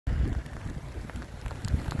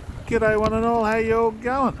G'day one and all, how you all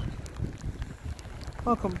going?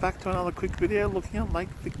 Welcome back to another quick video looking at Lake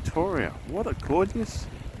Victoria. What a gorgeous,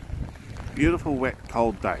 beautiful, wet,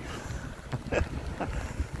 cold day.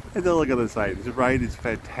 That's all I gotta say. This rain is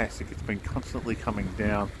fantastic. It's been constantly coming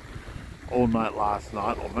down all night last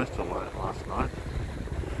night, or most of the night last night.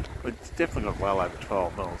 But it's definitely got well over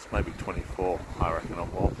 12 mils, maybe 24, I reckon, or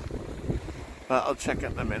more. But I'll check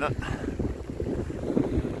it in a minute.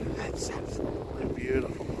 It's absolutely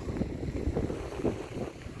beautiful.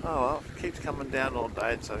 Oh well, if it keeps coming down all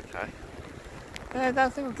day, it's okay. Yeah, I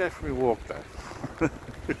don't think I'll go for a walk though.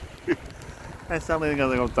 That's the only thing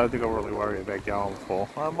I don't think I'll really worry about going for.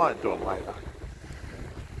 I might do it later.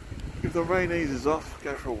 If the rain eases off,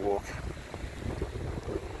 go for a walk.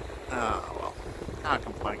 Oh well, can't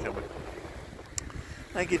complain, can we?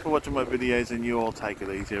 Thank you for watching my videos, and you all take it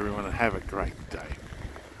easy everyone, and have a great day.